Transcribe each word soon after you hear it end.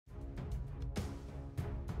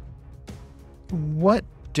What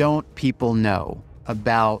don't people know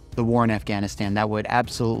about the war in Afghanistan that would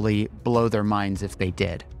absolutely blow their minds if they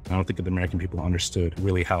did? I don't think that the American people understood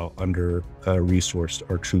really how under-resourced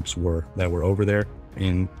our troops were that were over there.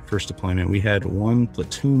 In first deployment, we had one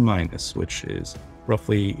platoon minus, which is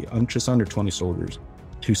roughly just under 20 soldiers,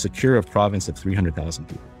 to secure a province of 300,000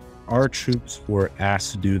 people. Our troops were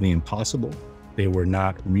asked to do the impossible. They were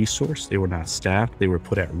not resourced, they were not staffed, they were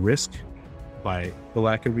put at risk by the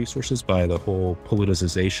lack of resources, by the whole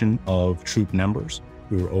politicization of troop numbers.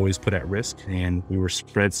 We were always put at risk, and we were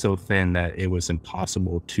spread so thin that it was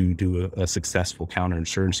impossible to do a successful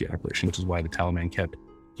counterinsurgency operation, which is why the Taliban kept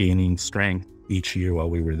gaining strength each year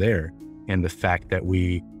while we were there. And the fact that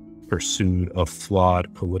we pursued a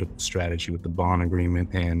flawed political strategy with the Bonn Agreement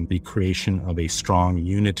and the creation of a strong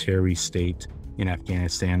unitary state in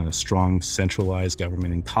Afghanistan and a strong centralized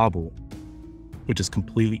government in Kabul, which is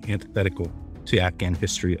completely antithetical to Afghan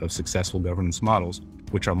history of successful governance models,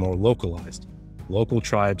 which are more localized. Local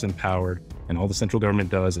tribes empowered, and all the central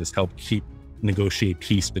government does is help negotiate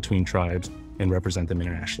peace between tribes and represent them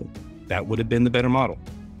internationally. That would have been the better model,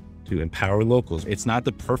 to empower locals. It's not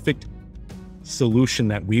the perfect solution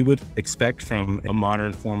that we would expect from a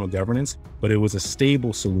modern form of governance, but it was a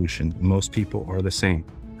stable solution. Most people are the same,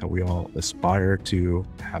 that we all aspire to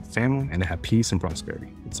have family and to have peace and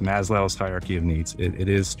prosperity. It's Maslow's hierarchy of needs. It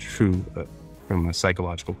is true from a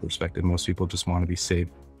psychological perspective. Most people just want to be safe,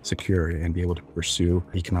 secure, and be able to pursue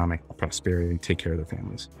economic prosperity and take care of their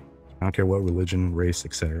families. I don't care what religion, race,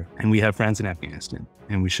 etc. And we have friends in Afghanistan,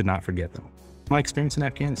 and we should not forget them. My experience in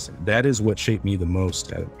Afghanistan, that is what shaped me the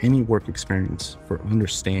most out of any work experience for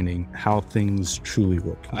understanding how things truly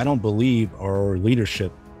work. I don't believe our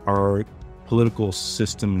leadership, our political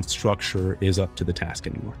system and structure is up to the task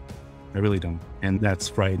anymore. I really don't. And that's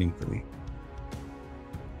frightening for me.